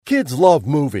Kids love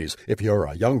movies. If you're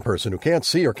a young person who can't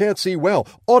see or can't see well,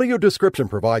 audio description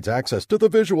provides access to the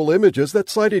visual images that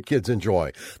sighted kids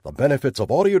enjoy. The benefits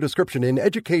of audio description in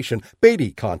education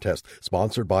Beatty contest,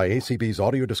 sponsored by ACB's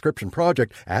Audio Description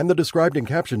Project and the Described and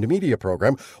Captioned Media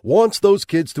Program, wants those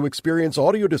kids to experience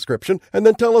audio description and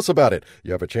then tell us about it.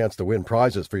 You have a chance to win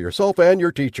prizes for yourself and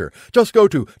your teacher. Just go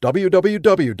to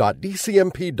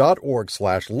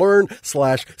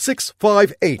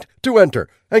www.dcmp.org/learn/658 to enter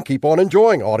and keep on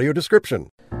enjoying audio description.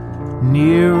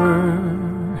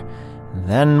 Nearer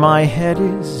than my head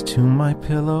is to my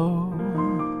pillow,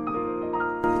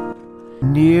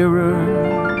 nearer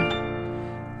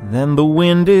than the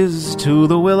wind is to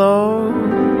the willow.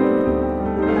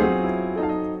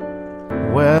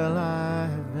 Well,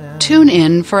 tune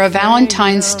in for a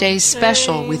Valentine's Day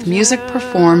special with music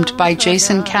performed by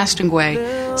Jason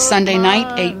Castonguay, Sunday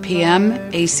night, 8 p.m.,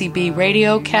 ACB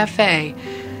Radio Cafe.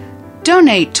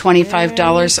 Donate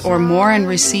 $25 or more and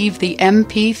receive the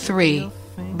MP3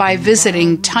 by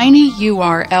visiting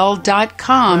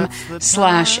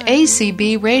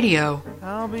tinyurl.com/ACB Radio.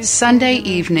 Sunday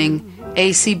evening,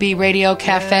 ACB Radio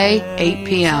Cafe, 8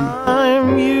 p.m.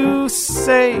 Time you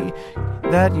say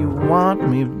that you want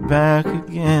me back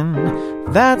again,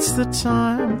 that's the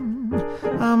time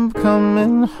I'm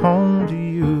coming home to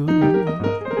you.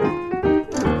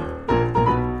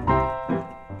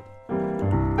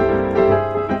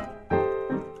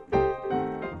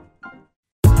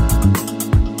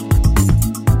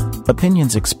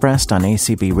 Opinions expressed on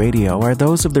ACB Radio are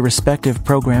those of the respective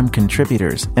program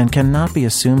contributors and cannot be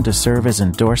assumed to serve as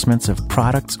endorsements of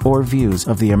products or views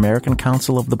of the American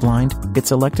Council of the Blind,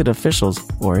 its elected officials,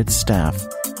 or its staff.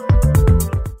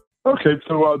 Okay,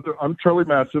 so I'm Charlie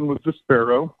Matson with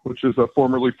Vispero, which is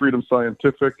formerly Freedom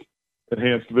Scientific,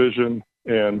 Enhanced Vision,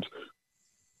 and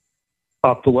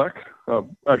Optelec.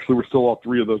 Actually, we're still all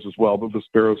three of those as well, but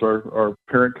Vispero is our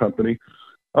parent company.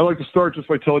 I'd like to start just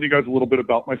by telling you guys a little bit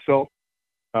about myself.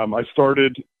 I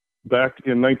started back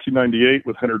in 1998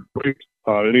 with Henner Joyce.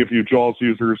 Any of you JAWS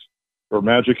users or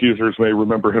Magic users may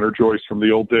remember Henner Joyce from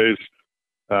the old days.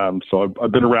 So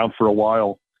I've been around for a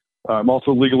while. I'm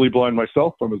also legally blind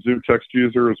myself. I'm a ZoomText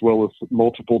user as well as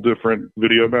multiple different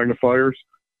video magnifiers.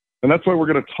 And that's why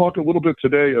we're going to talk a little bit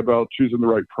today about choosing the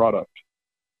right product.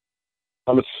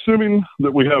 I'm assuming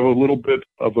that we have a little bit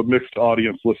of a mixed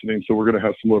audience listening, so we're going to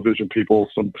have some low vision people,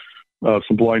 some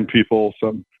blind people,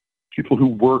 some people who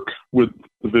work with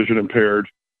the vision impaired,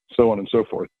 so on and so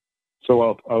forth. So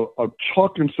I'll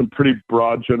talk in some pretty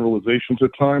broad generalizations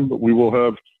at times, but we will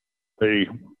have a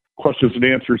questions and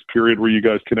answers period where you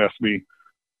guys can ask me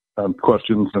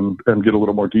questions and get a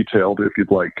little more detailed if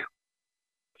you'd like.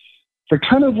 I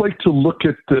kind of like to look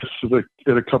at this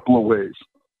in a couple of ways.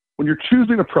 When you're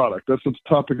choosing a product, that's what the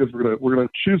topic is. We're going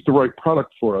to choose the right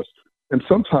product for us. And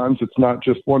sometimes it's not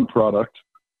just one product.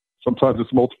 Sometimes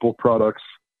it's multiple products.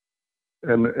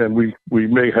 And we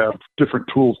may have different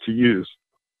tools to use.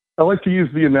 I like to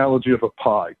use the analogy of a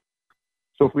pie.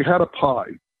 So if we had a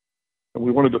pie and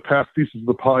we wanted to pass pieces of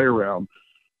the pie around,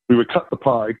 we would cut the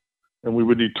pie and we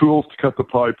would need tools to cut the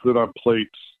pie, put it on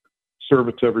plates, serve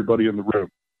it to everybody in the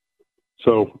room.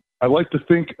 So I like to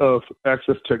think of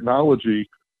access technology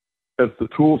as the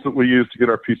tools that we use to get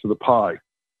our piece of the pie.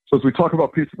 So as we talk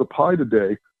about piece of the pie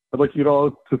today, I'd like you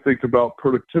all to think about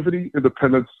productivity,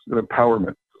 independence, and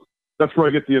empowerment. That's where I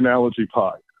get the analogy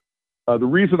pie. The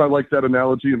reason I like that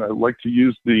analogy, and I like to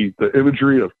use the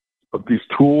imagery of these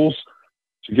tools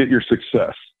to get your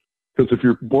success. Because if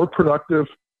you're more productive,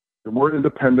 you're more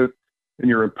independent, and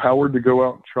you're empowered to go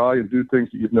out and try and do things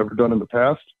that you've never done in the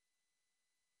past,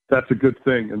 that's a good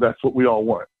thing, and that's what we all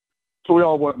want. So we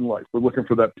all want in life. We're looking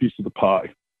for that piece of the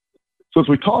pie. So as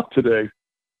we talk today,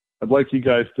 I'd like you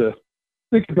guys to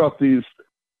think about these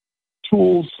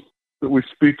tools that we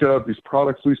speak of, these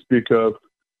products we speak of,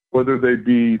 whether they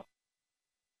be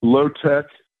low tech,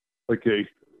 like a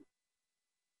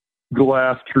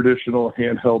glass traditional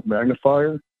handheld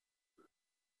magnifier,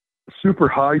 super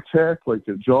high tech, like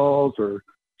a JAWS or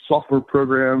software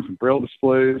programs and braille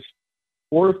displays,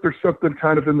 or if there's something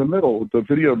kind of in the middle with the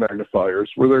video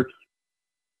magnifiers where they're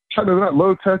kind of not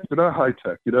low tech, but not high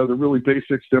tech. They're really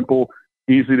basic, simple,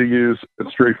 easy to use, and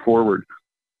straightforward.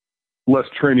 Less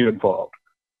training involved.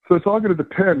 So it's all going to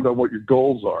depend on what your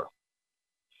goals are.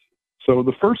 So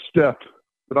the first step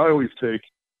that I always take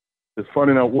is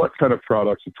finding out what kind of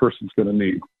products a person's going to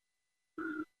need.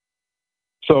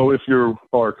 So if you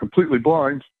are completely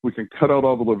blind, we can cut out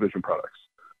all the low vision products,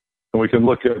 and we can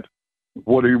look at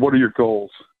what are your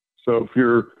goals. So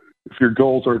if your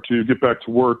goals are to get back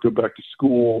to work, go back to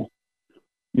school,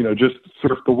 just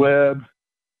surf the web,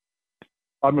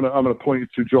 I'm gonna point you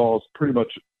to JAWS pretty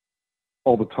much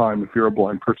all the time if you're a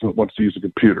blind person that wants to use a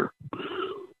computer.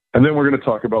 And then we're going to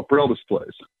talk about Braille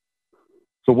displays.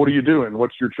 So what are you doing?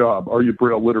 What's your job? Are you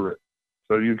Braille literate?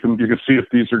 So you can see if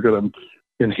these are going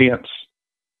to enhance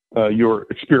your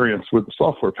experience with the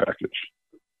software package.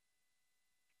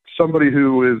 Somebody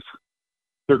who is,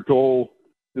 their goal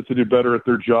is to do better at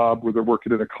their job, where they're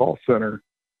working in a call center,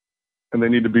 and they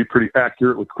need to be pretty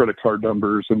accurate with credit card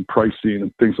numbers and pricing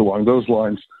and things along those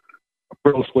lines, a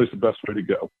Braille display is the best way to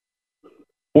go.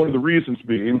 One of the reasons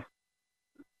being,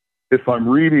 if I'm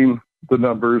reading the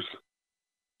numbers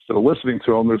instead of listening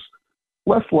to them, there's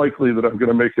less likely that I'm going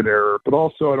to make an error, but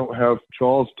also I don't have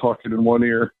JAWS talking in one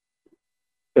ear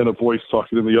and a voice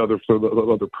talking in the other for the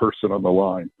other person on the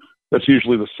line. That's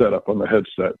usually the setup on the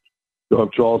headset. You'll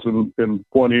have JAWS in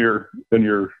one ear and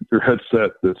your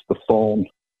headset that's the phone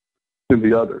in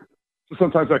the other. So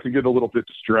sometimes that can get a little bit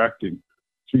distracting.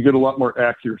 So you get a lot more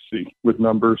accuracy with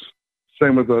numbers.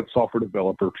 Same with a software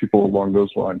developer, people along those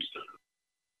lines.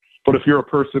 But if you're a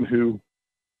person who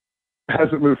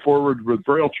hasn't moved forward with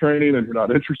Braille training and you're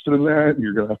not interested in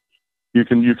that, you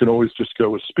can always just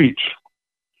go with speech.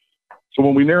 So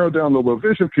when we narrow down the low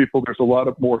vision people, there's a lot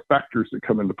of more factors that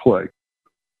come into play.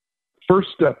 First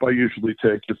step I usually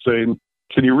take is saying,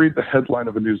 can you read the headline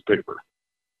of a newspaper?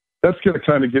 That's going to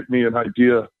kind of get me an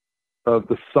idea of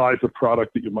the size of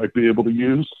product that you might be able to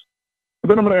use. And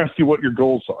then I'm going to ask you what your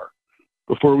goals are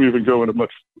before we even go into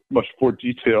much more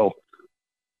detail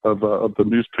of the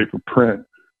newspaper print.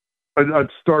 I'd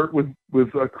start with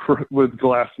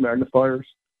glass magnifiers.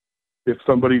 If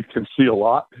somebody can see a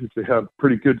lot, if they have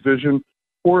pretty good vision,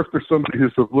 or if there's somebody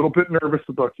who's a little bit nervous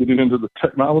about getting into the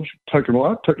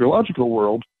technological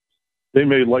world, they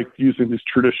may like using these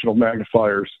traditional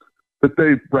magnifiers that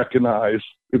they recognize.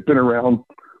 They've been around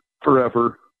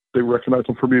forever. They recognize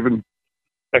them from even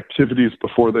activities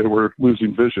before they were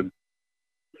losing vision.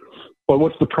 But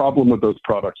what's the problem with those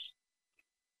products?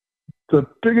 The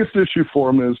biggest issue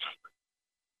for them is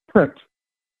print.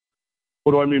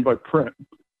 What do I mean by print?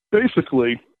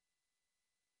 Basically,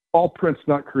 all print's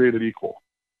not created equal.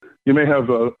 You may have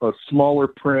a smaller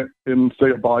print in,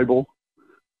 say, a Bible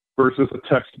versus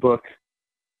a textbook,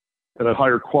 and a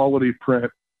higher quality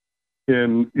print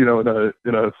in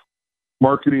a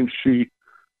marketing sheet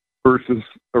versus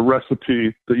a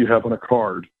recipe that you have on a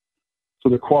card. So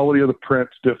the quality of the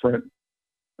print's different,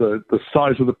 the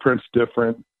size of the print's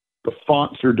different, the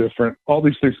fonts are different. All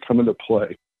these things come into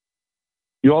play.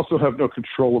 You also have no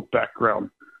control of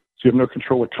background. So you have no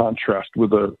control of contrast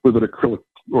with an acrylic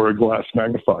or a glass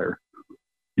magnifier.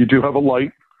 You do have a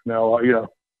light. Now,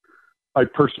 I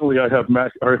personally have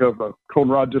a cone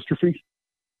rod dystrophy,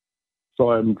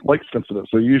 so I'm light sensitive.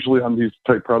 So usually on these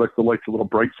type products, the light's a little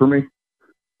bright for me,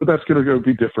 but that's going to go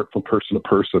be different from person to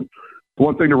person. The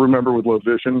one thing to remember with low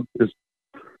vision is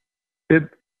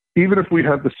even if we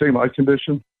have the same eye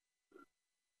condition,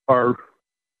 our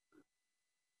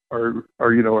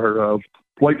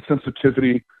light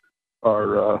sensitivity,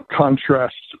 our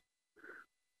contrast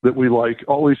that we like,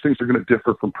 all these things are going to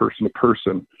differ from person to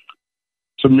person.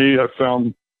 To me, I've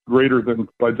found greater than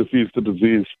by disease to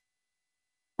disease,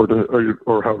 or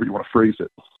however you want to phrase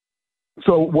it.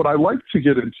 So what I like to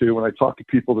get into when I talk to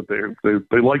people that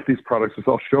they like these products is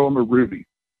I'll show them a Ruby.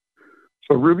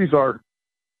 So Ruby's our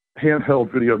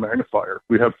handheld video magnifier.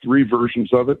 We have 3 versions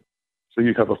of it. So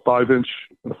you have a 5-inch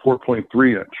and a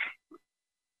 4.3 inch.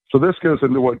 So this goes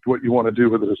into what you want to do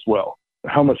with it as well,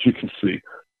 how much you can see.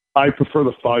 I prefer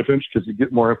the 5-inch because you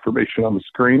get more information on the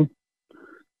screen.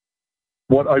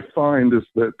 What I find is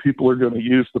that people are going to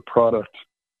use the product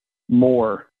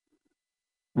more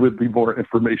with the more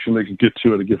information they can get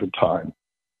to at a given time.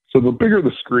 So the bigger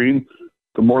the screen,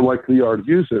 the more likely you are to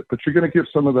use it, but you're going to give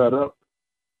some of that up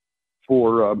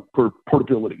for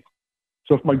portability.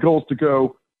 So if my goal is to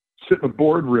go sit in a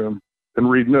boardroom and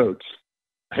read notes,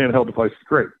 handheld device is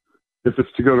great. If it's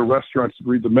to go to restaurants and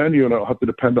read the menu and I don't have to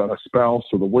depend on a spouse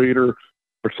or the waiter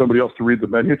or somebody else to read the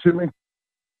menu to me,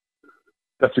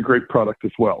 that's a great product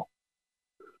as well.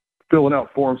 Filling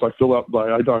out forms, I fill out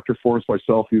my eye doctor forms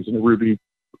myself using a Ruby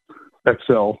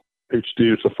XL HD.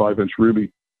 It's a 5-inch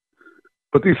Ruby.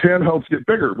 But these handhelds get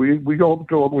bigger. We go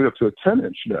all the way up to a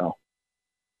 10-inch now,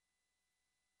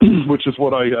 which is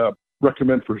what I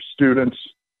recommend for students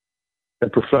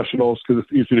and professionals because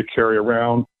it's easy to carry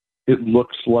around. It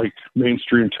looks like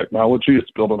mainstream technology. It's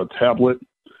built on a tablet.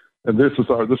 And this is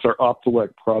our Optelec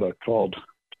product called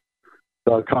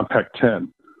Compact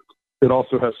 10. It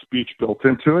also has speech built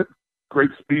into it.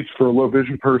 Great speech for a low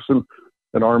vision person.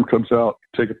 An arm comes out,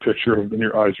 take a picture of it, and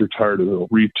your eyes are tired and it'll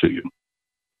read to you.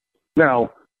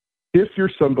 Now, if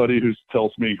you're somebody who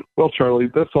tells me, well, Charlie,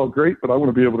 that's all great, but I want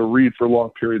to be able to read for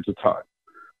long periods of time.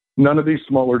 None of these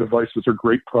smaller devices are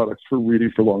great products for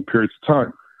reading for long periods of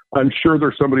time. I'm sure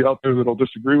there's somebody out there that'll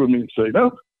disagree with me and say, no,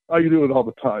 I do it all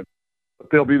the time. But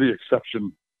they'll be the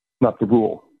exception, not the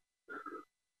rule.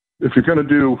 If you're going to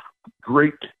do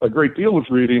a great deal of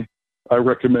reading, I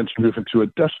recommend you move into a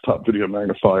desktop video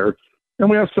magnifier. And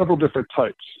we have several different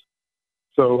types.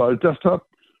 So desktop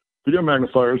video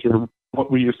magnifiers are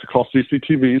what we used to call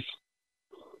CCTVs.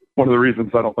 One of the reasons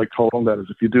I don't like calling them that is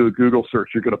if you do a Google search,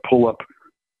 you're going to pull up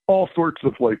all sorts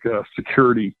of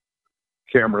security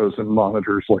cameras and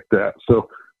monitors like that. So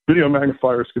video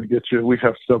magnifier is going to get you. We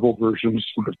have several versions.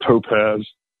 We have Topaz,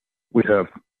 we have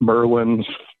Merlins,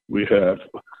 we have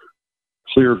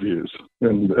Clearviews,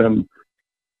 and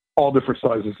all different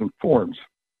sizes and forms.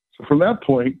 So from that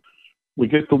point, we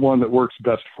get the one that works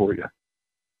best for you.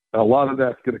 Now, a lot of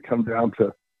that's going to come down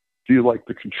to, do you like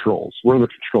the controls? Where the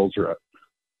controls are at?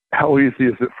 How easy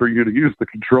is it for you to use the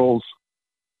controls?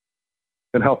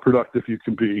 And how productive you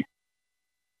can be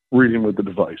reading with the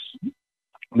device.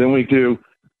 Then we do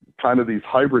kind of these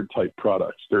hybrid type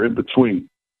products. They're in between.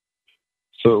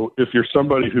 So if you're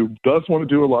somebody who does want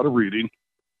to do a lot of reading,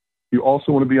 you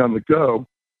also want to be on the go,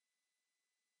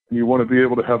 and you want to be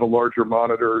able to have a larger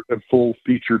monitor and full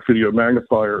featured video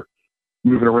magnifier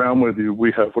moving around with you,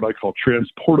 we have what I call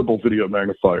transportable video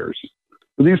magnifiers.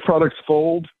 So these products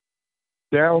fold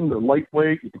down, they're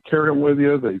lightweight, you can carry them with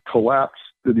you, they collapse,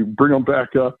 then you bring them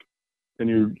back up, and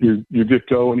you get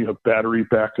going. You have battery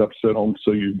backups at them,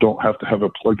 so you don't have to have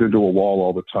it plugged into a wall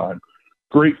all the time.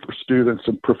 Great for students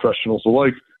and professionals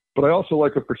alike, but I also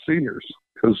like it for seniors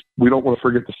because we don't want to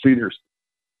forget the seniors.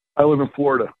 I live in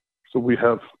Florida, so we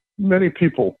have many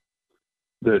people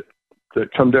that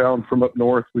come down from up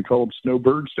north. We call them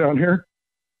snowbirds down here,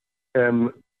 and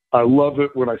I love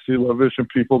it when I see low vision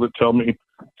people that tell me,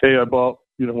 "Hey, I bought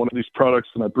one of these products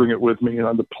and I bring it with me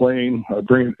on the plane. I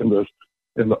bring it in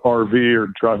the RV or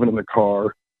driving in the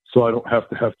car, so I don't have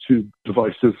to have two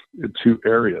devices in two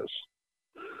areas."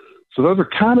 So those are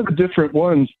kind of the different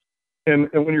ones. And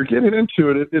when you're getting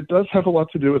into it, it does have a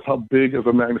lot to do with how big of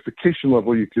a magnification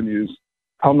level you can use,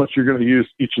 how much you're going to use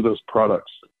each of those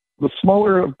products. The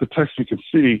smaller of the text you can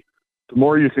see, the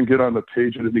more you can get on the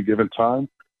page at any given time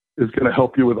is going to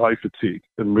help you with eye fatigue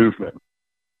and movement.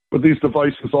 But these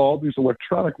devices, all these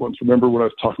electronic ones, remember when I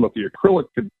was talking about the acrylic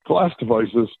and glass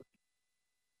devices,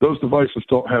 those devices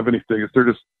don't have anything.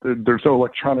 There's no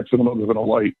electronics in them other than a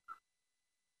light.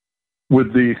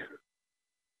 With the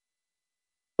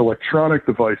electronic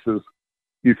devices,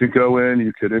 you can go in,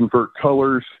 you could invert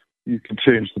colors, you can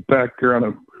change the background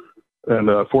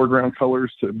and foreground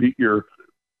colors to meet your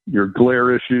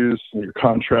glare issues and your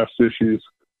contrast issues.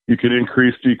 You can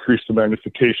increase, decrease the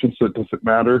magnification so it doesn't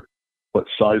matter what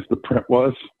size the print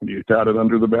was. When you got it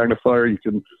under the magnifier, you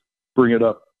can bring it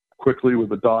up quickly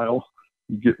with a dial.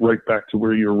 You get right back to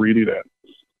where you're reading at.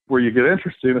 Where you get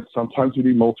interesting is sometimes you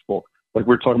need multiple. Like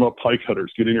we're talking about pie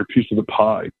cutters, getting your piece of the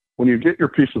pie. When you get your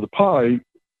piece of the pie,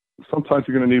 sometimes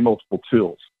you're going to need multiple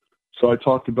tools. So I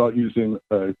talked about using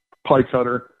a pie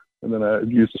cutter, and then I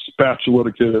use a spatula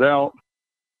to get it out,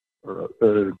 or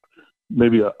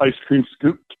maybe an ice cream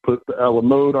scoop to put the a la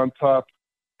mode on top,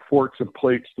 forks and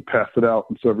plates to pass it out,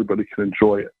 and so everybody can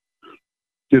enjoy it.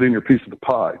 Getting your piece of the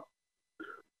pie.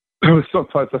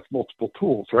 Sometimes that's multiple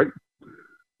tools, right?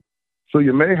 So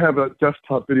you may have a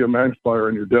desktop video magnifier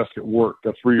on your desk at work.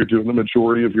 That's where you're doing the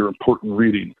majority of your important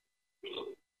reading.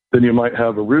 Then you might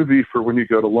have a Ruby for when you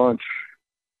go to lunch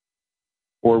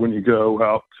or when you go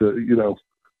out to,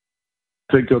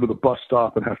 go to the bus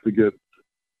stop and have to get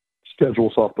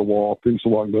schedules off the wall, things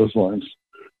along those lines.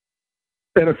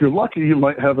 And if you're lucky, you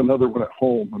might have another one at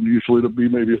home. And usually it'll be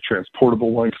maybe a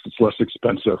transportable one because it's less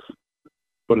expensive,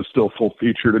 but it's still full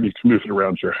featured and you can move it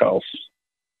around your house.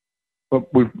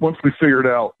 But once we figured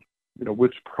out,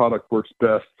 which product works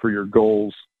best for your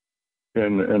goals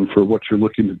and for what you're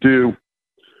looking to do,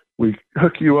 we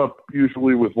hook you up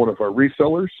usually with one of our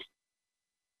resellers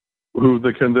who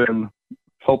they can then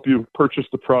help you purchase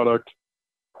the product.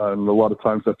 And a lot of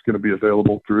times that's going to be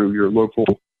available through your local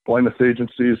blindness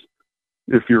agencies.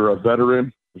 If you're a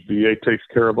veteran, VA takes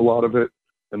care of a lot of it,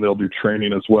 and they'll do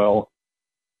training as well.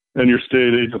 And your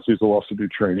state agencies will also do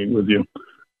training with you.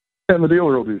 And the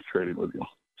dealer will do training with you.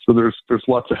 So there's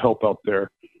lots of help out there.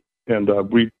 And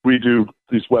we do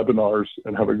these webinars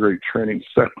and have a great training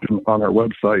section on our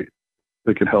website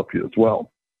that can help you as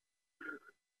well.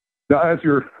 Now, as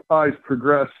your eyes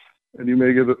progress and you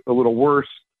may get it a little worse,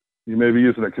 you may be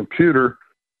using a computer,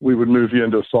 we would move you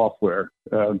into software.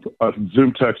 And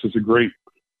ZoomText is a great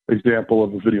example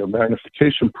of a video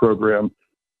magnification program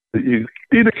that you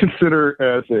need to consider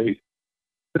as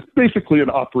it's basically an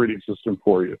operating system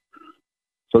for you.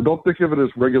 So don't think of it as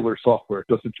regular software. It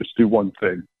doesn't just do one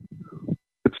thing.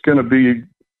 It's going to be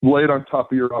laid on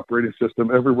top of your operating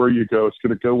system everywhere you go. It's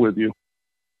going to go with you.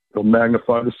 It'll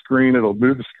magnify the screen. It'll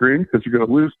move the screen because you're going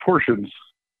to lose portions.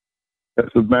 As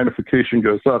the magnification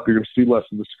goes up, you're going to see less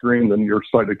of the screen than your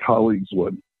sighted colleagues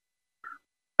would.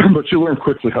 But you learn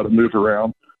quickly how to move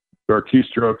around. There are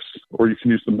keystrokes, or you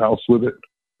can use the mouse with it.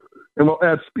 And we'll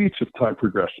add speech as time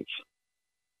progresses.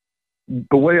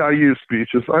 The way I use speech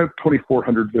is I have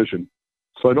 2400 vision,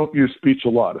 so I don't use speech a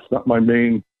lot. It's not my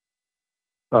main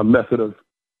method of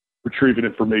retrieving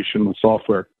information in the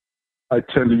software. I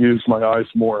tend to use my eyes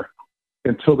more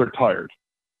until they're tired.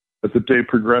 As the day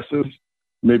progresses,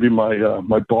 maybe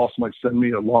my boss might send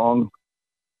me a long,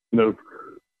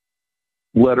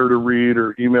 letter to read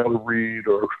or email to read,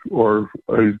 or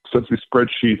sends me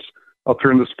spreadsheets. I'll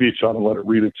turn the speech on and let it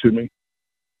read it to me,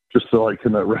 just so I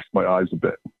can rest my eyes a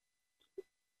bit.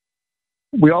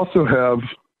 We also have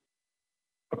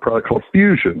a product called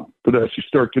Fusion, but as you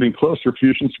start getting closer,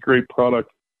 Fusion's a great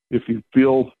product if you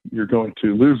feel you're going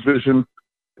to lose vision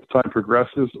as time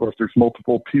progresses, or if there's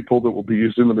multiple people that will be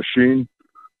using the machine,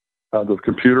 the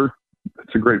computer.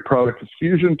 It's a great product because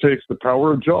Fusion takes the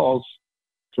power of JAWS,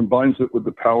 combines it with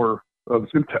the power of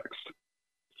ZoomText.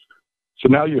 So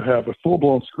now you have a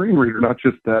full-blown screen reader, not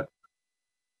just that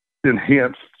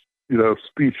enhanced,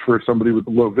 speech for somebody with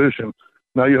low vision.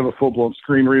 Now you have a full-blown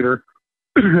screen reader,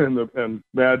 and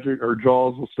Magic or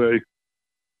JAWS will say,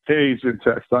 "Hey,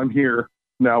 ZoomText, I'm here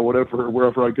now.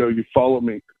 Wherever I go, you follow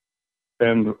me,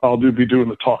 and I'll be doing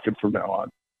the talking from now on."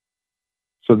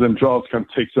 So then JAWS kind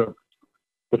of takes over,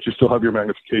 but you still have your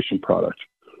magnification product.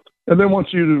 And then once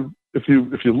if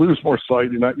you lose more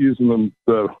sight, you're not using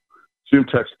the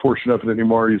ZoomText portion of it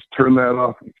anymore, you just turn that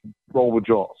off and you can roll with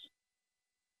JAWS.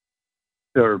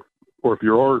 Or if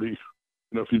you're already,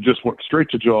 if you just went straight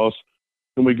to JAWS,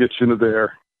 then we get you into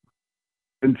there.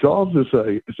 And JAWS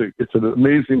it's an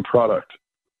amazing product.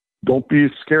 Don't be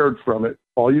scared from it.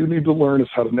 All you need to learn is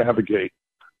how to navigate,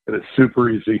 and it's super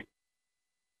easy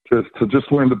to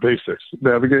just learn the basics,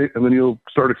 navigate, and then you'll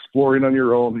start exploring on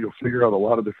your own. You'll figure out a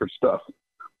lot of different stuff.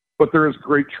 But there is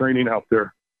great training out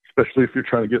there, especially if you're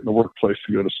trying to get in the workplace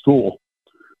to go to school.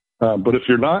 But if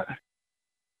you're not,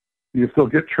 you still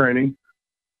get training.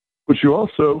 But you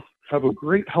also have a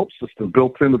great help system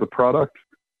built into the product,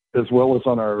 as well as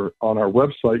on our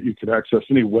website. You can access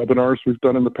any webinars we've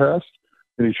done in the past,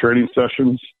 any training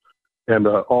sessions, and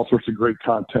all sorts of great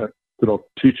content that'll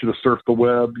teach you to surf the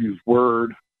web, use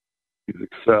Word, use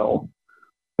Excel,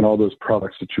 and all those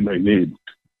products that you may need.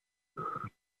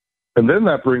 And then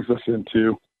that brings us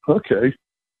into, okay,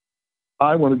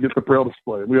 I want to get the Braille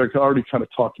display. We already kind of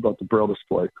talked about the Braille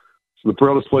display. So the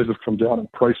Braille displays have come down in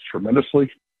price tremendously.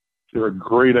 They're a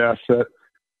great asset.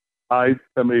 I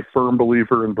am a firm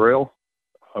believer in Braille.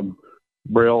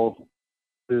 Braille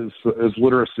is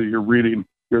literacy. You're reading,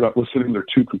 you're not listening. They're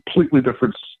two completely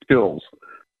different skills.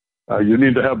 You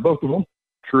need to have both of them,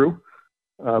 true.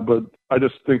 But I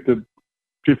just think that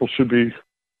people should be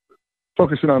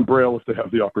focusing on Braille if they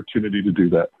have the opportunity to do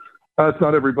that. It's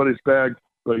not everybody's bag,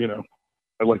 but,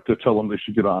 I like to tell them they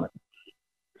should get on it,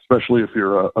 especially if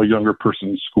you're a younger person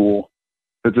in school.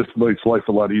 It just makes life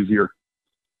a lot easier.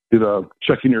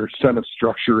 Checking your sentence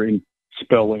structuring,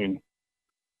 spelling,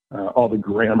 all the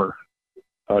grammar.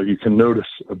 You can notice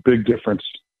a big difference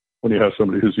when you have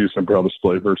somebody who's using Braille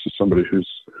display versus somebody who's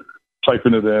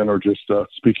typing it in or just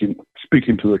speaking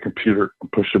to the computer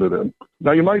and pushing it in.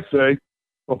 Now you might say,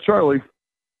 well, Charlie,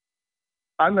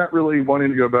 I'm not really wanting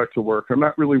to go back to work. I'm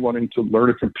not really wanting to learn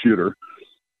a computer.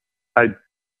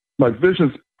 My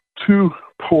vision's too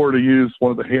poor to use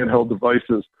one of the handheld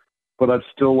devices, but I'd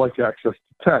still like access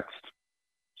to text.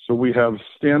 So we have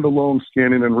standalone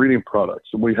scanning and reading products,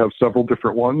 and we have several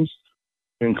different ones,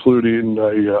 including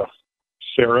a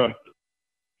Sarah,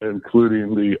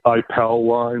 including the iPal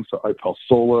line, so iPal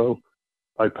Solo,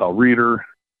 iPal Reader.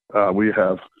 We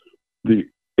have the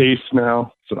Ace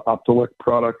now. It's an Optelec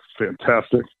product. It's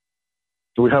fantastic.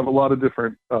 So we have a lot of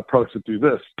different products that do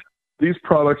this. These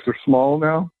products are small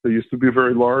now. They used to be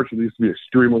very large, and they used to be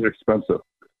extremely expensive.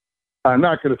 I'm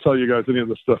not going to tell you guys any of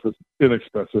this stuff is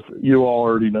inexpensive. You all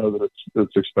already know that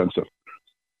it's expensive.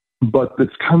 But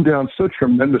it's come down so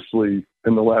tremendously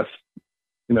in the last,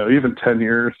 even 10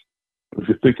 years. If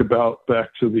you think about back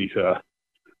to the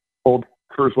old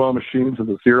Kurzweil machines and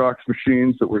the Xerox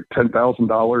machines that were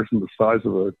 $10,000 in the size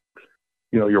of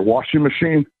your washing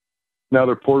machine. Now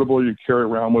they're portable. You carry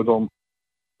around with them.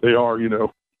 They are,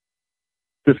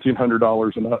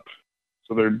 $1,500 and up.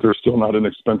 So they're still not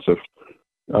inexpensive.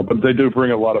 But they do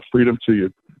bring a lot of freedom to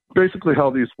you. Basically how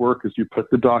these work is you put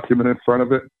the document in front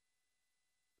of it,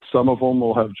 Some of them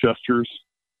will have gestures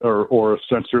or a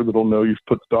sensor that'll know you've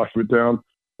put the document down,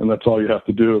 and that's all you have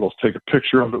to do. It'll take a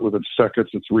picture of it within seconds.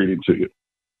 It's reading to you.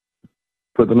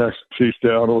 Put the next piece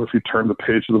down, or if you turn the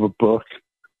page of a book,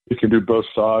 you can do both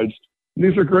sides. And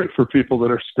these are great for people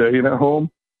that are staying at home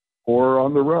or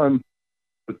on the run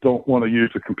that don't want to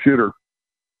use a computer.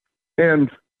 And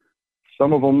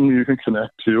some of them you can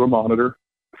connect to a monitor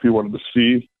if you wanted to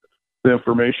see the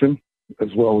information as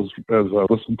well as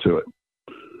listen to it.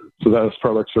 So those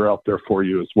products are out there for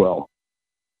you as well.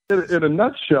 In a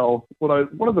nutshell, one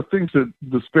of the things that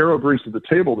the Sparrow brings to the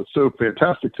table that's so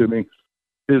fantastic to me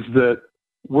is that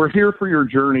we're here for your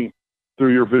journey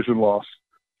through your vision loss,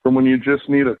 from when you just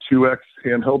need a 2x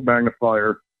handheld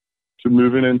magnifier to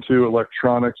moving into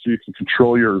electronics so you can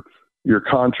control your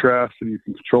contrast and you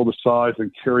can control the size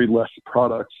and carry less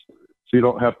products. So you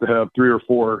don't have to have 3 or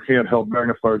 4 handheld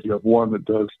magnifiers. You have one that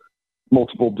does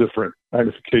multiple different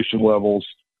magnification levels,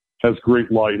 has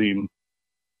great lighting,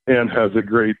 and has a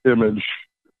great image,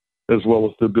 as well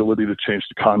as the ability to change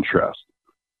the contrast.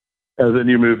 And then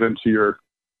you move into your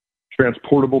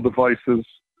transportable devices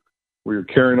where you're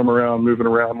carrying them around, moving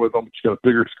around with them. You got a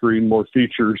bigger screen, more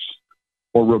features,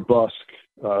 more robust,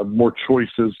 more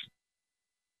choices.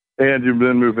 And you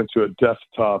then move into a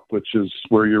desktop, which is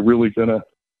where you're really going to,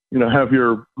 have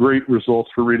your great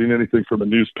results for reading anything from a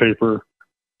newspaper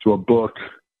to a book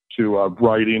to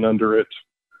writing under it.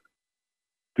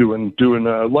 Doing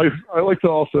life. I like to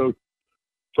also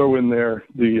throw in there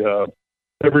the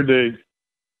everyday,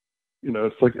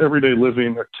 it's like everyday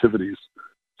living activities.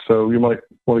 So you might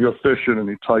want to go fishing and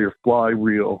you tie your fly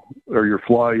reel or your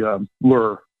fly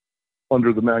lure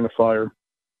under the magnifier.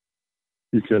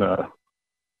 You can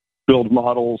build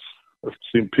models. I've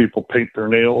seen people paint their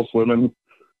nails, women.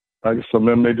 I guess some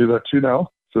men may do that too now,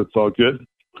 so it's all good.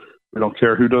 We don't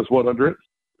care who does what under it.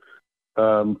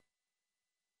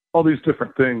 All these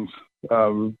different things,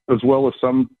 as well as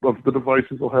some of the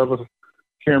devices will have a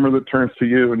camera that turns to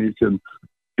you and you can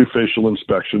do facial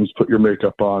inspections, put your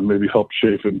makeup on, maybe help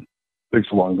shave and things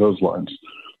along those lines.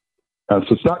 So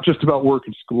it's not just about work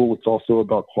and school, it's also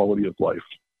about quality of life.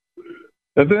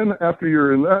 And then after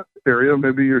you're in that area,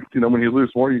 maybe when you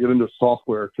lose more, you get into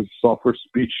software, because software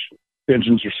speech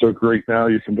engines are so great now.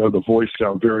 You can have the voice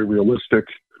sound very realistic.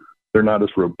 They're not as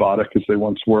robotic as they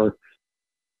once were.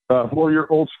 Or you're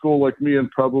old school like me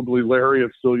and probably Larry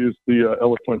and still use the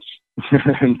Eloquence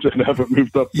and haven't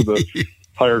moved up to the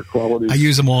higher quality. I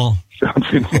use them all.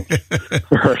 Sounding.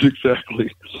 Right, exactly.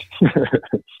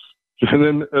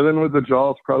 and then with the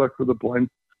JAWS product for the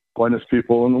blindness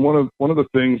people, and one of the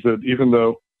things that, even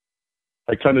though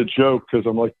I kind of joke because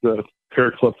I'm like the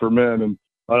hair club for men, and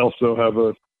I also have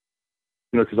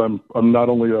because I'm not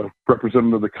only a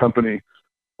representative of the company,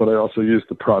 but I also use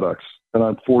the products. And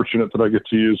I'm fortunate that I get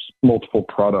to use multiple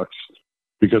products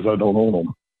because I don't own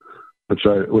them, which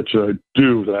I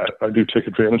do that. I do take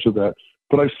advantage of that.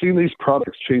 But I've seen these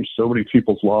products change so many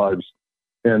people's lives,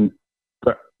 and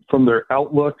from their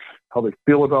outlook, how they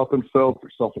feel about themselves,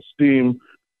 their self-esteem,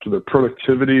 to their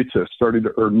productivity, to starting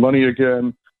to earn money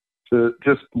again, to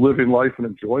just living life and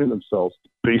enjoying themselves.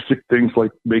 Basic things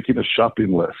like making a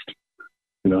shopping list,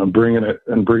 and bringing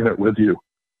it with you.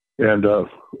 And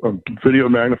video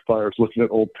magnifiers, looking at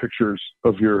old pictures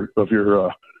of your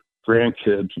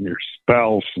grandkids and your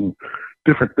spouse and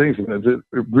different things. And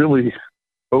it really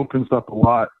opens up a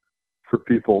lot for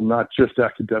people, not just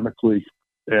academically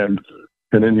and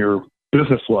in your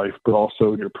business life, but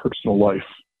also in your personal life,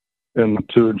 and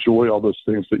to enjoy all those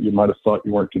things that you might have thought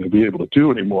you weren't going to be able to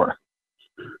do anymore,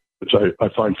 which I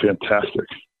find fantastic.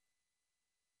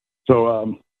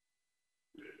 So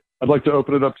I'd like to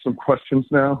open it up to some questions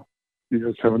now. Do you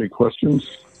guys have any questions?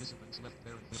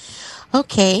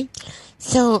 Okay,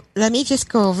 so let me just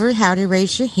go over how to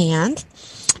raise your hand.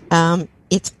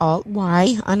 It's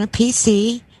Alt-Y on a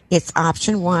PC. It's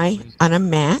Option Y on a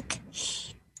Mac.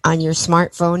 On your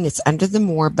smartphone, it's under the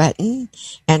More button.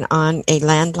 And on a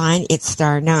landline, it's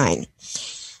 *9.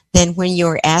 Then when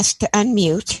you're asked to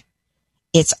unmute,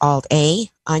 it's Alt-A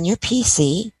on your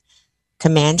PC,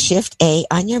 Command-Shift-A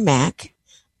on your Mac.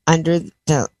 Under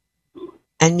the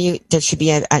unmute, there should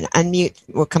be an unmute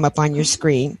will come up on your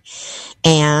screen.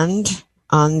 And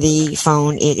on the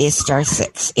phone, it is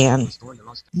 *6. And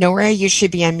Nora, you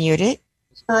should be unmuted.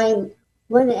 I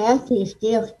want to ask you,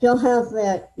 still have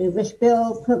the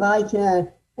Sparrow provides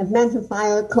a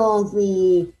magnifier called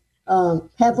the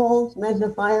Pebble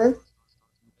magnifier?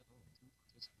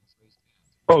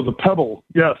 Oh, the Pebble,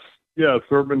 yes.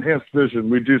 For enhanced vision,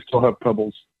 we do still have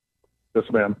Pebbles. Yes,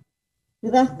 ma'am.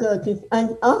 That's good, because I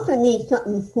also need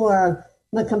something for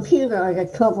my computer. I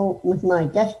got trouble with my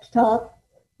desktop,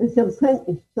 and some print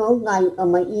is so light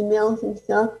on my emails and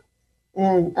stuff.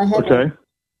 And I have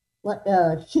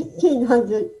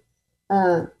 1600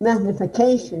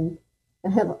 magnification. I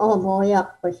have it all the way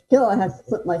up, but still I have to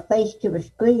put my face to the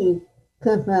screen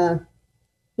because the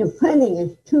printing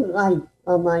is too light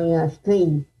on my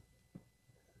screen.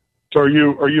 So are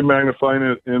you magnifying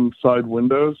it inside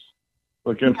Windows,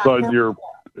 like inside your?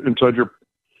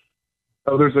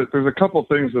 Oh, there's a couple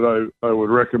things that I would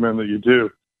recommend that you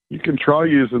do. You can try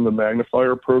using the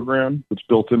magnifier program that's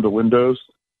built into Windows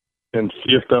and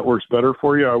see if that works better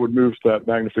for you. I would move that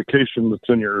magnification that's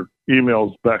in your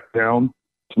emails back down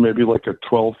to maybe like a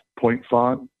 12-point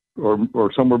font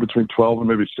or somewhere between 12 and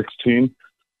maybe 16,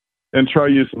 and try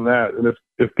using that. And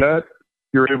if that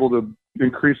you're able to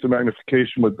increase the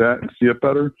magnification with that and see it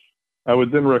better, I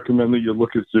would then recommend that you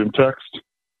look at Zoom Text,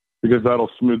 because that'll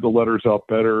smooth the letters out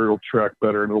better, it'll track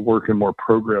better, and it'll work in more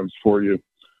programs for you.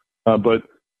 But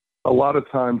a lot of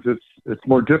times it's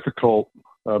more difficult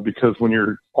because when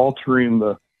you're altering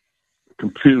the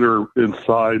computer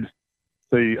inside,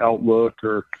 say, Outlook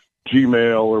or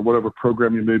Gmail or whatever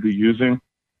program you may be using,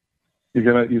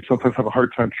 you sometimes have a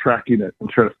hard time tracking it and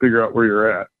trying to figure out where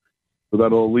you're at. So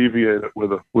that'll alleviate it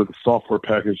with a software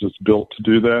package that's built to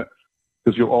do that,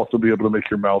 because you'll also be able to make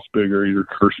your mouse bigger, your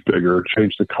cursor bigger,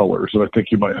 change the colors. And I think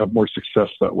you might have more success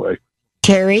that way.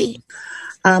 Terry?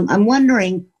 I'm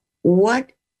wondering,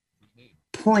 what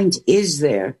point is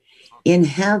there in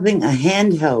having a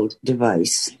handheld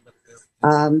device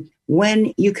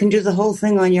when you can do the whole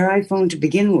thing on your iPhone to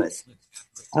begin with?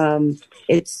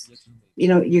 It's,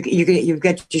 you've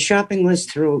got your shopping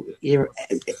list through your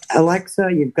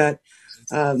Alexa, you've got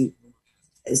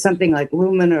something like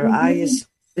Lumen or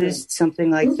iAssist,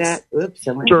 something like that. Oops,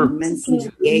 someone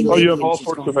mentioned you have all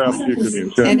sorts of apps you can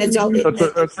use. Yeah. And it's all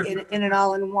in an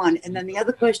all-in-one. And then the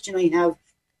other question I have,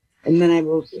 and then I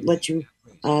will let you,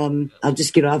 I'll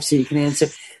just get off so you can answer.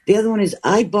 The other one is,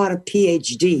 I bought a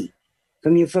PhD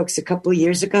from you folks a couple of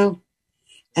years ago,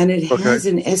 and it has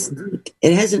an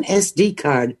SD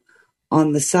card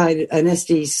on the side, an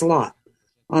SD slot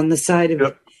on the side of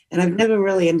it. And I've never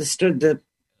really understood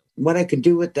what I could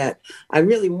do with that. I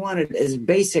really wanted as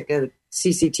basic a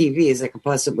CCTV as I could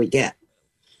possibly get.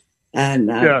 And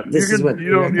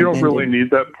you don't really need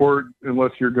that port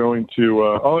unless you're going to.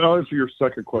 I'll answer your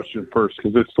second question first,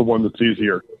 because it's the one that's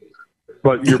easier.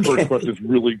 But your first question is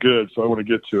really good, so I want to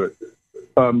get to it.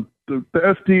 The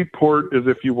SD port is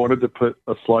if you wanted to put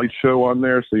a slideshow on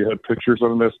there, so you had pictures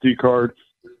on an SD card,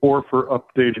 or for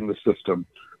updating the system.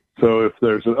 So if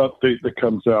there's an update that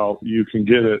comes out, you can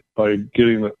get it by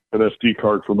getting an SD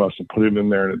card from us and put it in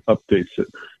there, and it updates it.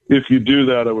 If you do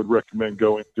that, I would recommend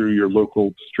going through your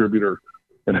local distributor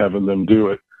and having them do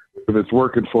it. If it's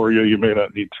working for you, you may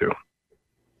not need to.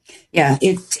 Yeah,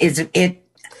 it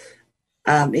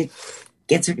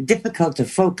gets difficult to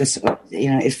focus.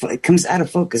 It comes out of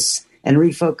focus and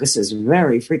refocuses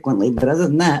very frequently. But other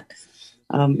than that,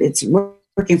 it's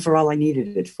working for all I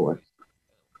needed it for.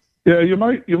 Yeah, you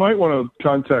might want to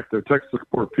contact their tech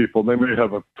support people. They may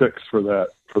have a fix for that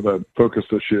focus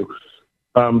issue.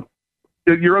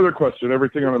 Your other question,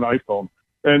 everything on an iPhone.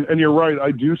 And you're right,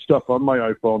 I do stuff on my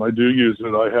iPhone. I do use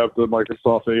it. I have the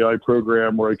Microsoft AI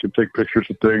program where I can take pictures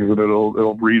of things and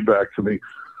it'll read back to me.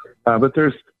 But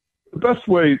the best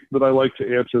way that I like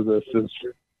to answer this is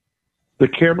the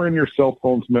camera in your cell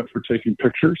phone's meant for taking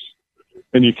pictures,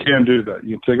 and you can do that.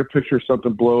 You can take a picture of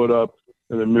something, blow it up,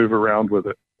 and then move around with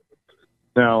it.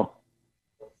 Now,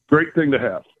 great thing to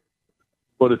have,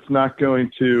 but it's not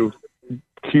going to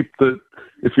keep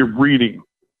if you're reading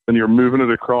and you're moving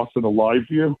it across in a live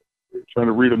view, trying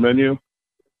to read a menu,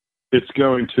 it's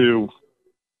going to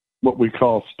what we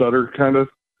call stutter, kind of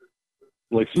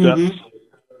like steps. Mm-hmm.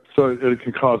 So it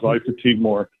can cause eye fatigue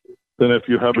more than if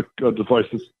you have a device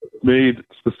that's made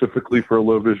specifically for a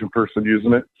low vision person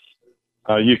using it.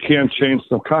 You can change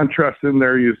some contrast in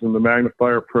there using the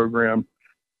magnifier program,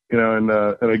 and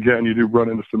again, you do run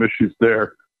into some issues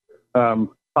there.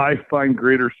 I find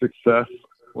greater success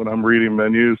when I'm reading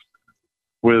menus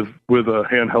with a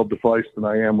handheld device than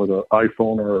I am with an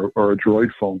iPhone or a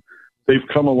Droid phone. They've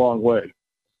come a long way,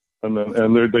 and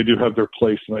they do have their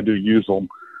place, and I do use them.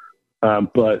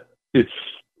 But it's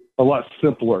a lot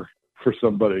simpler for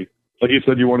somebody. Like you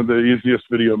said, you wanted the easiest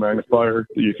video magnifier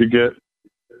that you could get.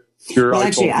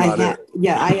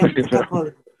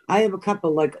 I have a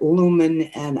couple like Lumen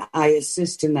and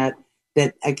iAssist in that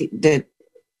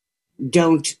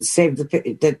don't save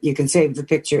that you can save the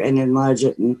picture and enlarge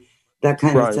it and that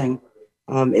kind of thing.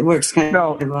 It works kind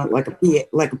of like a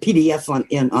PDF on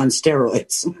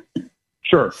steroids.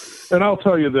 Sure, and I'll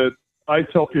tell you that I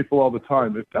tell people all the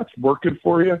time, if that's working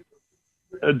for you,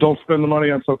 don't spend the money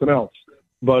on something else.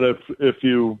 But if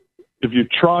you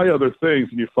try other things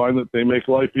and you find that they make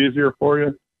life easier for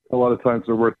you, a lot of times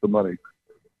they're worth the money.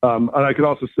 And I can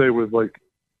also say with like,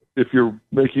 if you're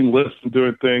making lists and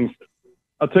doing things,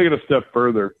 I'll take it a step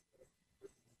further.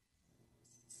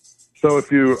 So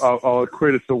I'll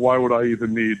equate it to why would I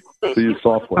even need to use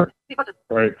software,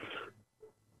 right?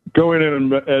 Going in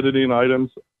and editing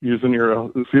items using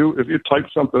if you type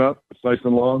something up, it's nice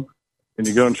and long, and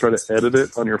you go and try to edit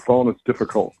it on your phone, it's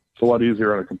difficult. It's a lot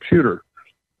easier on a computer.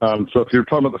 So if you're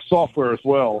talking about the software as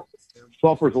well,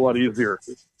 software is a lot easier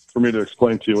for me to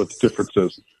explain to you what the difference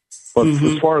is. But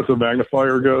as far as the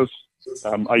magnifier goes,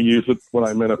 I use it when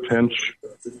I'm in a pinch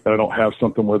and I don't have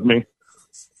something with me.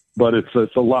 But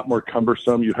it's a lot more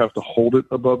cumbersome. You have to hold it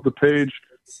above the page.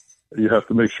 You have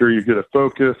to make sure you get it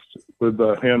focused with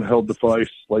a handheld device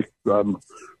like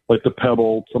the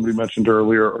Pebble somebody mentioned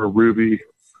earlier, or Ruby,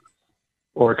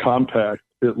 or a compact.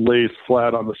 It lays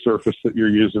flat on the surface that you're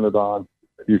using it on.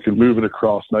 You can move it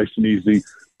across nice and easy.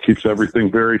 Keeps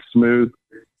everything very smooth.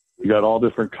 You got all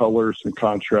different colors and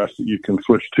contrasts that you can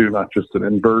switch to, not just an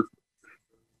invert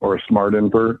or a smart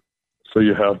invert. So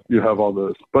you have all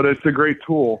those. But it's a great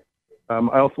tool.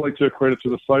 I also like to equate it to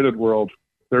the sighted world.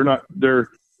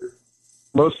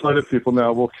 Most sighted people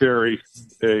now will carry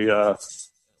their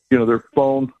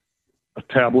phone, a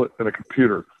tablet, and a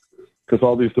computer, because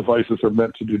all these devices are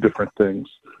meant to do different things.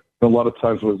 And a lot of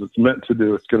times what it's meant to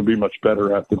do, it's going to be much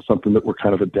better at than something that we're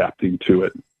kind of adapting to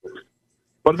it.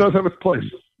 But it does have its place.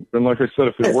 And like I said,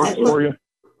 if it works for you,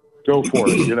 go for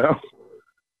it, you know?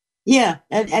 Yeah,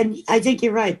 and I think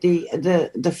you're right.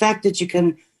 The fact that you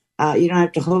can, you don't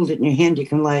have to hold it in your hand. You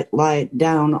can lie it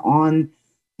down on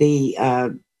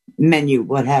the menu,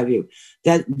 what have you.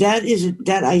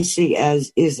 That I see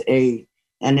as is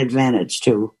an advantage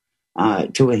to a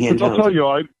handheld. I'll tell you,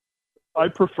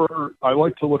 I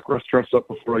like to look restaurants up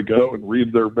before I go and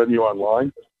read their menu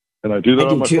online, and I do that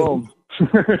on my phone.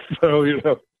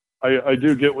 So I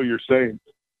do get what you're saying.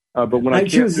 But when I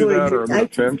can't do that, or I'm in a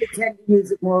pinch,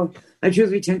 I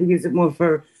usually tend to use it more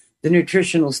for the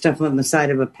nutritional stuff on the side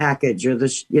of a package, or to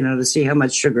see how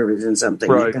much sugar is in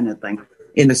something, that kind of thing,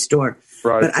 in a store.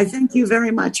 Right. But I thank you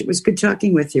very much. It was good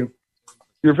talking with you.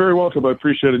 You're very welcome. I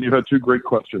appreciate it. You had two great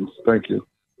questions. Thank you.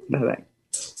 Bye-bye.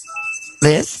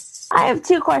 Liz? I have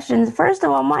two questions. First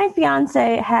of all, my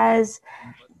fiance has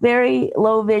very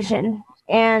low vision,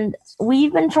 and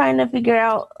we've been trying to figure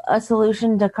out a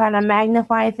solution to kind of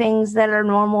magnify things that are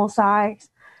normal size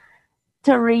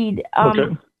to read.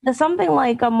 Okay. Something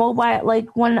like a mobile,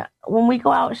 like when we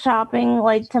go out shopping,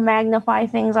 like to magnify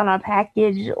things on a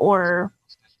package or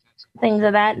things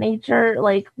of that nature.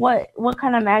 Like what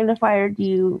kind of magnifier do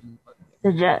you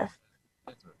suggest?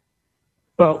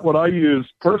 Well, what I use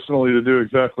personally to do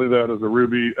exactly that is a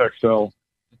Ruby XL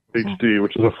HD,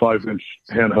 which is a 5-inch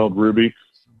handheld Ruby.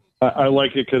 I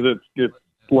like it because it's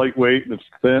lightweight and it's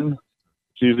thin.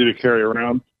 It's easy to carry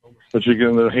around, but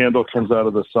the handle comes out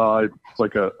of the side,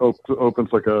 like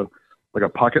opens like a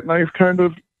pocket knife kind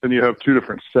of, and you have two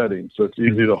different settings, so it's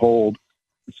easy to hold.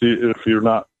 See, if you're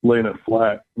not laying it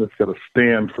flat, it's got a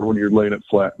stand for when you're laying it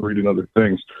flat and reading other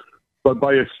things. But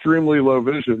by extremely low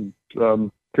vision,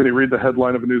 can you read the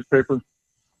headline of a newspaper?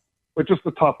 But just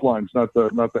the top lines, not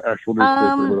the actual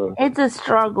newspaper. It's a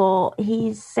struggle.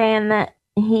 He's saying that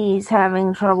he's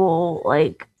having trouble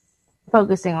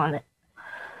focusing on it.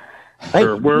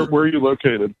 Sure. Where are you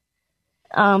located?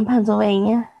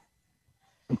 Pennsylvania.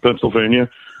 Pennsylvania.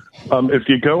 If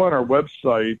you go on our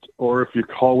website or if you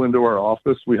call into our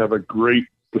office, we have a great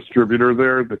distributor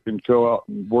there that can go out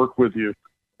and work with you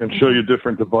and show you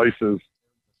different devices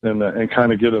and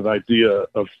kind of get an idea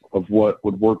of what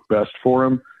would work best for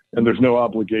them. And there's no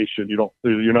obligation.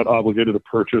 You're not obligated to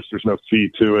purchase. There's no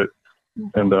fee to it.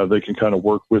 And they can kind of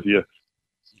work with you.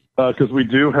 Because we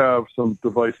do have some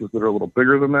devices that are a little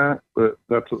bigger than that, but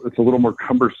it's a little more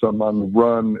cumbersome on the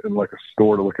run in like a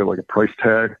store to look at like a price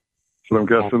tag. So I'm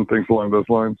guessing things along those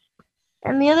lines.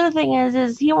 And the other thing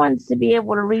is he wants to be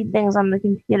able to read things on the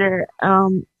computer.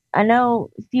 I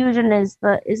know Fusion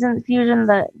isn't Fusion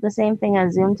the same thing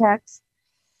as ZoomText?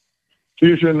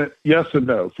 Fusion, yes and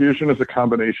no. Fusion is a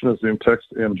combination of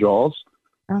ZoomText and JAWS.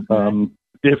 Okay.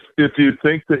 If you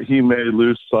think that he may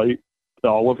lose sight to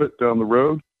all of it down the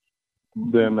road,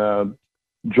 then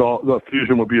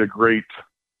Fusion would be a great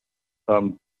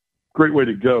way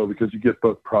to go because you get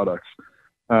both products.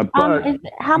 But you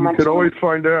could always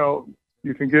find out.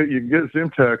 You can get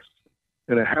ZoomText,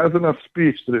 and it has enough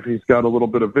speech that if he's got a little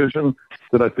bit of vision,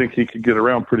 that I think he could get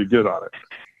around pretty good on it.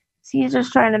 So he's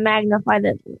just trying to magnify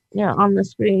that on the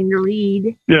screen to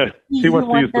read. Yeah, he doesn't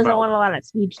want a lot of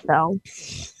speech though.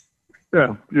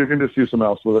 Yeah, you can just use the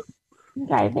mouse with it.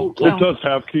 Okay, thank you. It does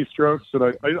have keystrokes,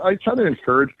 and I try to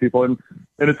encourage people, and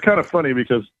it's kind of funny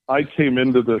because I came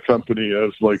into the company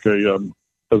as like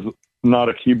as not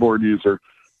a keyboard user.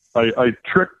 I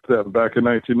tricked them back in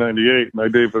 1998, and I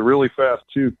gave a really fast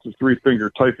 2 to 3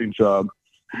 finger typing job,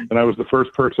 and I was the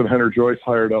first person Henner Joyce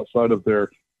hired outside of their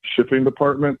shipping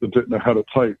department that didn't know how to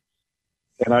type,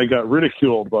 and I got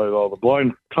ridiculed by all the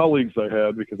blind colleagues I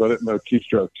had because I didn't know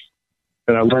keystrokes,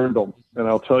 and I learned them. And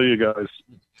I'll tell you guys,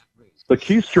 the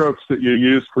keystrokes that you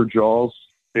use for JAWS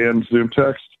and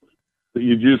ZoomText, that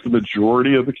you use the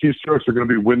majority of the keystrokes are going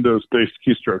to be Windows-based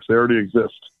keystrokes. They already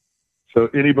exist. So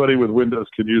anybody with Windows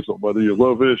can use them, whether you're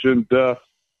low vision, deaf,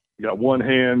 you got one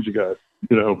hand, you got,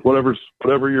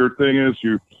 whatever your thing is,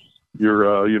 you're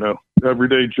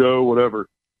everyday Joe, whatever.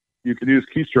 You can use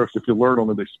keystrokes if you learn them,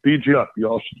 and they speed you up. You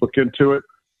all should look into it.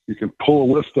 You can pull a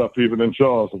list up even in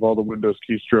JAWS of all the Windows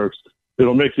keystrokes.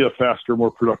 It'll make you a faster,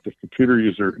 more productive computer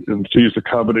user, and to use a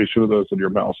combination of those in your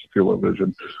mouse if you're low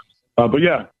vision. But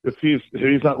yeah, if he's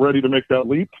not ready to make that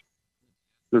leap,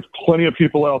 there's plenty of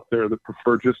people out there that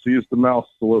prefer just to use the mouse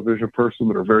as a low vision person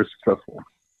that are very successful.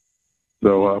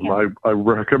 So I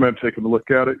recommend taking a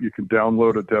look at it. You can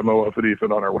download a demo of it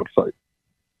even on our website.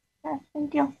 Yeah,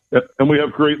 thank you. And we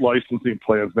have great licensing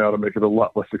plans now to make it a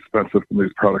lot less expensive than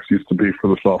these products used to be for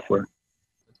the software.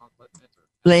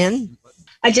 Lynn?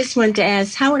 I just wanted to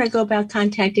ask, how would I go about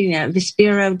contacting a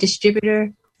Vispero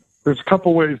distributor? There's a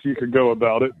couple ways you could go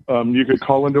about it. You could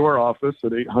call into our office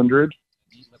at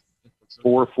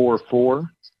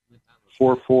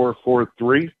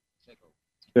 800-444-4443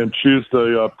 and choose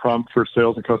the prompt for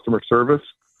sales and customer service,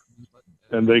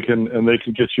 and they can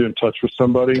get you in touch with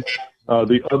somebody.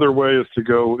 The other way is to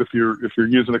go, if you're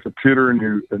using a computer and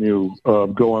you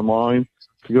go online,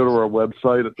 to go to our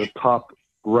website. At the top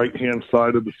right-hand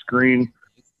side of the screen,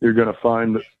 you're going to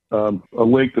find a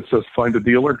link that says Find a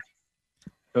Dealer,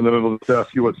 and then it'll just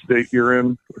ask you what state you're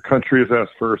in. The country is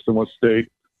asked first and what state,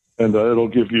 and it'll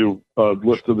give you a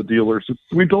list of the dealers.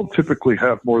 We don't typically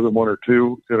have more than 1 or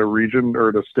 2 in a region or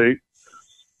in a state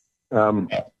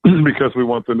because we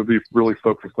want them to be really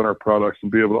focused on our products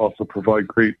and be able to also provide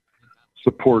great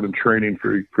support and training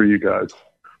for you guys.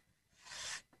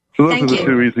 So those are the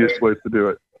 2 easiest ways to do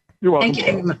it. You're welcome. Thank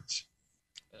you very much.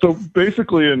 So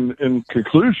basically, in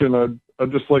conclusion,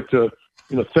 I'd just like to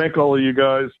thank all of you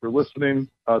guys for listening.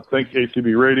 Thank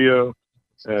ACB Radio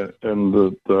and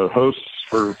the hosts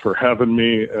for having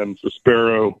me, and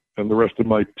Vispero and the rest of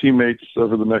my teammates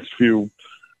over the next few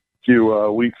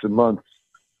weeks and months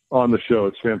on the show.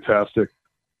 It's fantastic.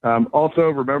 Also,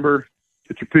 remember,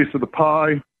 get your piece of the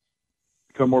pie,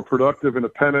 become more productive,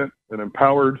 independent, and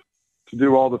empowered to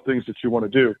do all the things that you want to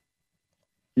do.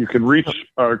 You can reach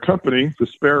our company,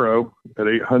 Vispero, at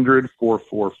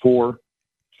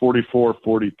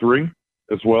 800-444-4443,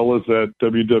 as well as at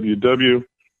www.vispero,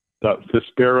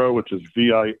 which is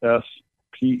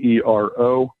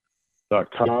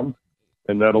VISPERO.com,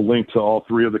 and that'll link to all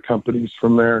 3 of the companies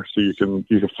from there, so you can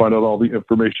find out all the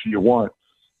information you want.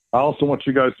 I also want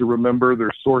you guys to remember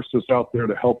there's sources out there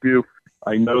to help you.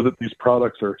 I know that these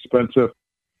products are expensive,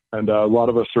 and a lot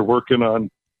of us are working on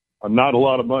not a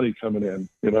lot of money coming in,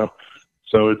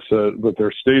 So it's but there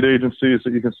are state agencies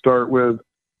that you can start with.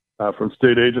 From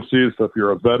state agencies, so if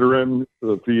you're a veteran,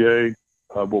 the VA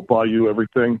will buy you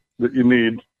everything that you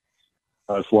need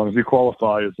as long as you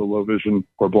qualify as a low vision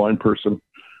or blind person.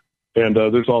 And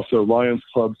there's also Lions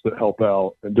clubs that help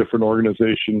out and different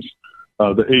organizations.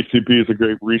 The ACB is a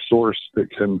great resource that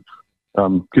can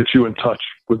get you in touch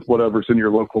with whatever's in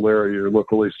your local area. Your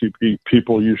local ACB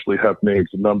people usually have names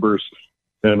and numbers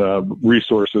and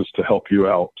resources to help you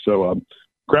out. So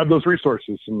grab those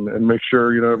resources and make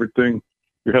sure you're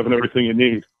having everything you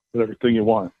need and everything you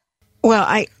want.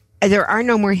 Well, there are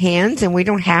no more hands, and we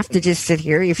don't have to just sit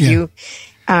here. If you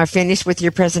finish with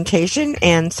your presentation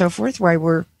and so forth, why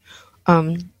we're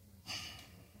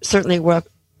certainly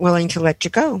willing to let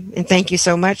you go. And thank you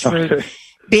so much for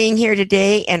being here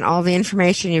today and all the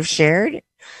information you've shared.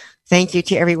 Thank you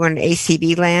to everyone at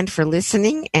ACB Land for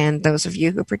listening and those of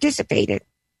you who participated.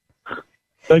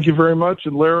 Thank you very much.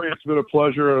 And Larry, it's been a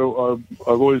pleasure. I've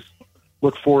always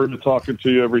look forward to talking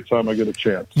to you every time I get a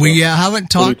chance. So, we haven't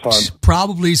talked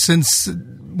probably since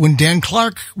when Dan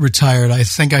Clark retired. I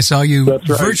think I saw you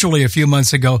virtually a few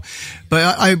months ago.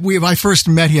 But I first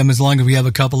met him, as long as we have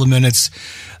a couple of minutes,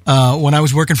 when I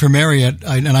was working for Marriott,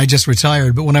 and I just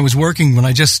retired. But when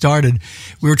I just started,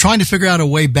 we were trying to figure out a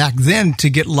way back then to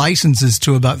get licenses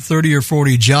to about 30 or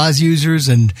 40 JAWS users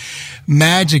and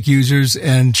Magic users.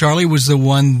 And Charlie was the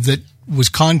one that was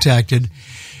contacted.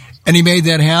 And he made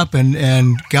that happen.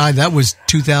 And, God, that was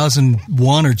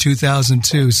 2001 or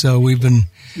 2002. So we've been...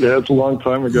 Yeah, it's a long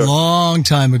time ago. Long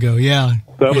time ago, yeah.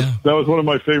 That was one of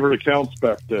my favorite accounts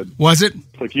back then. Was it?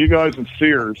 Like you guys and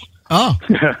Sears. Oh.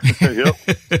 Yep.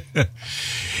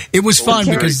 It was fun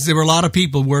because there were a lot of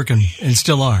people working and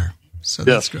still are. So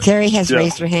that's good. Terry has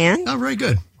raised her hand. Oh, very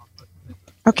good.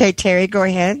 Okay, Terry, go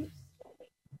ahead.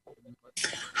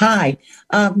 Hi.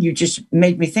 You just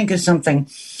made me think of something.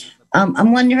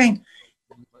 I'm wondering,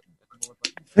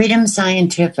 Freedom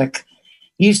Scientific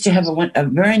used to have a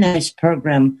very nice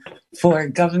program for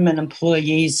government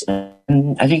employees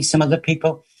and I think some other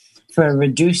people for a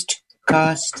reduced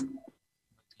cost.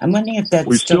 I'm wondering if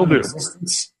that's still in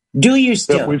existence. Do you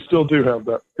still? Yeah, we still do have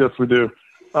that. Yes, we do.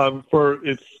 I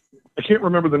can't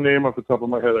remember the name off the top of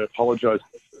my head. I apologize.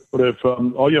 But if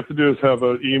all you have to do is have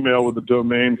an email with a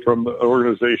domain from the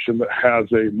organization that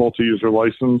has a multi-user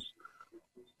license,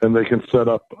 and they can set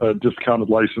up a discounted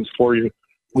license for you.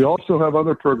 We also have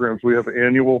other programs. We have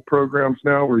annual programs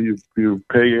now where you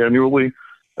pay annually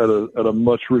at a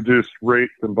much reduced rate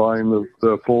than buying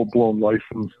the full-blown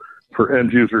license for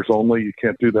end users only. You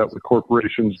can't do that with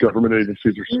corporations, government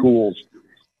agencies, or schools.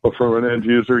 But for an end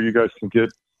user, you guys can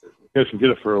get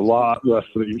it for a lot less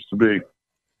than it used to be.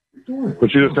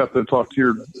 But you just have to talk to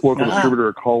your local distributor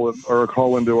or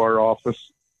call into our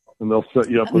office, and they'll set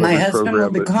you up with a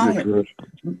program.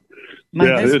 My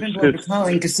husband will be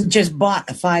calling because he just bought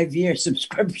a 5-year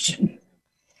subscription.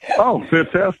 Oh,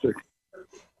 fantastic!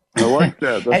 I like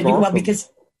that. That's awesome. Well, because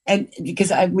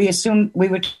we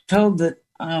were told that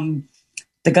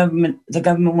the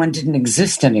government one didn't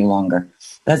exist any longer.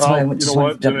 That's why I just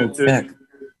wanted to double check.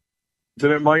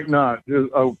 Then it might not.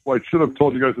 I should have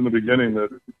told you guys in the beginning that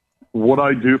what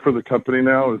I do for the company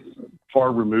now is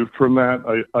far removed from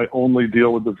that. I only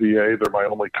deal with the VA. They're my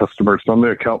only customers. So I'm the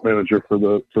account manager for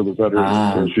the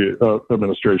Veterans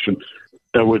Administration,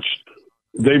 which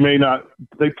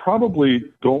they probably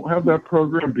don't have that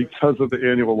program because of the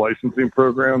annual licensing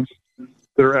programs.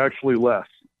 They're actually less.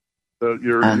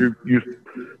 You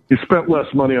spent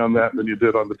less money on that than you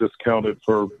did on the discounted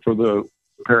for the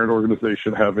parent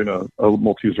organization having a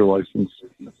multi-user license.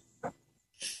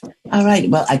 All right.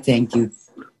 Well, I thank you.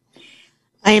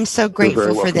 I am so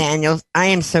grateful for the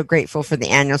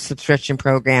annual subscription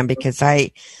program because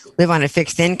I live on a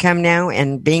fixed income now,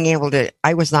 and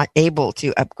I was not able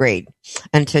to upgrade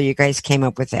until you guys came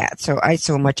up with that. So I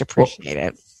so much appreciate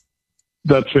it.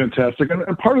 That's fantastic.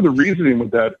 And part of the reasoning with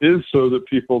that is so that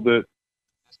people that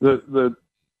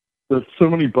so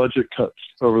many budget cuts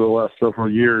over the last several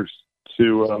years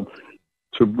to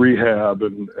rehab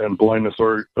and blindness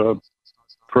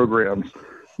programs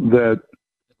that,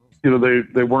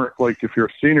 they weren't like, if you're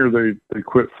a senior, they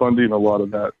quit funding a lot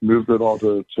of that, moved it all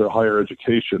to higher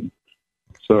education.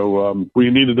 So we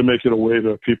needed to make it a way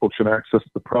that people can access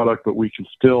the product, but we can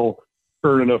still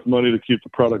earn enough money to keep the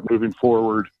product moving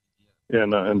forward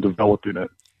and developing it.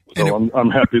 So I'm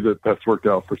happy that that's worked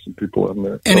out for some people in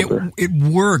there. And it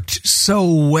worked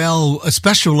so well,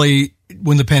 especially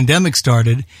when the pandemic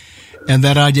started and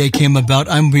that idea came about.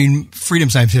 Freedom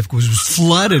Scientific was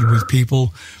flooded with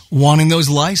people wanting those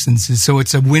licenses. So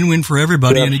it's a win-win for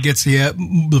everybody, and it gets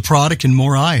the product in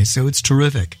more eyes. So it's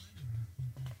terrific.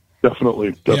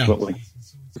 Definitely. Yeah.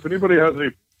 If anybody has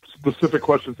any specific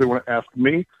questions they want to ask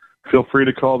me, feel free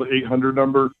to call the 800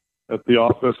 number at the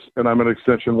office, and I'm at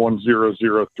extension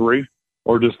 1003,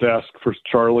 or just ask for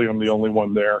Charlie. I'm the only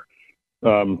one there,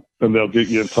 and they'll get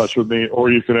you in touch with me,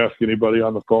 or you can ask anybody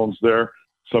on the phones there.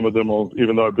 Some of them will,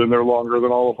 even though I've been there longer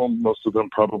than all of them, most of them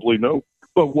probably know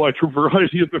a wide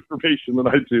variety of information than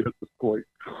I do at this point.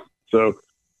 So,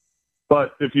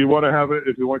 but if you want to have it,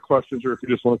 if you want questions, or if you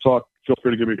just want to talk, feel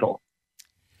free to give me a call.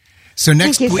 So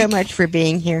thank you so much for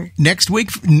being here. Next week,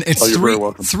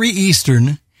 it's 3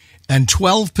 Eastern and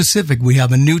 12 Pacific. We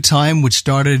have a new time, which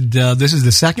started, this is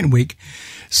the second week.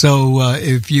 So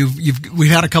if we've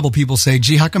had a couple people say,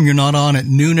 gee, how come you're not on at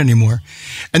noon anymore?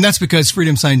 And that's because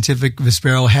Freedom Scientific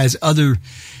Vispero has other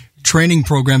training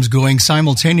programs going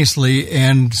simultaneously.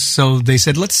 And so they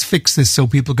said, let's fix this so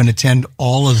people can attend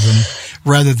all of them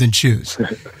rather than choose.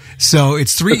 So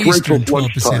it's 3 Eastern,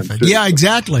 12 Pacific. Yeah,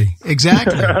 exactly. I'm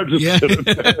just kidding.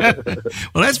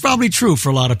 Well, that's probably true for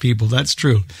a lot of people. That's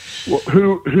true. Well,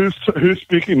 who's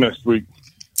speaking next week?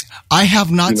 I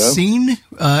have not seen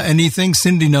anything.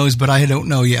 Cindy knows, but I don't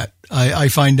know yet. I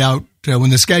find out when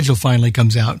the schedule finally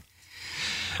comes out.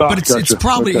 But it's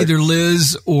probably either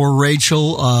Liz or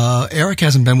Rachel. Eric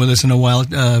hasn't been with us in a while.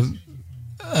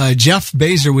 Jeff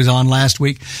Baser was on last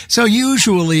week. So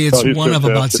usually it's one of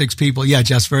about 6 people. Yeah,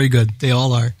 Jeff's very good. They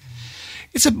all are.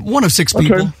 It's one of 6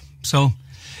 people. So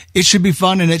it should be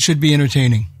fun and it should be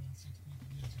entertaining.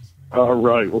 All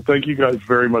right. Well, thank you guys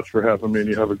very much for having me, and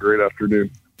you have a great afternoon.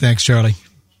 Thanks, Charlie.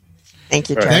 Thank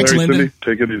you, Charlie. Thanks, Larry, Linda. Cindy,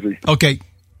 take it easy. Okay.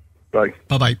 Bye.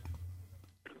 Bye-bye.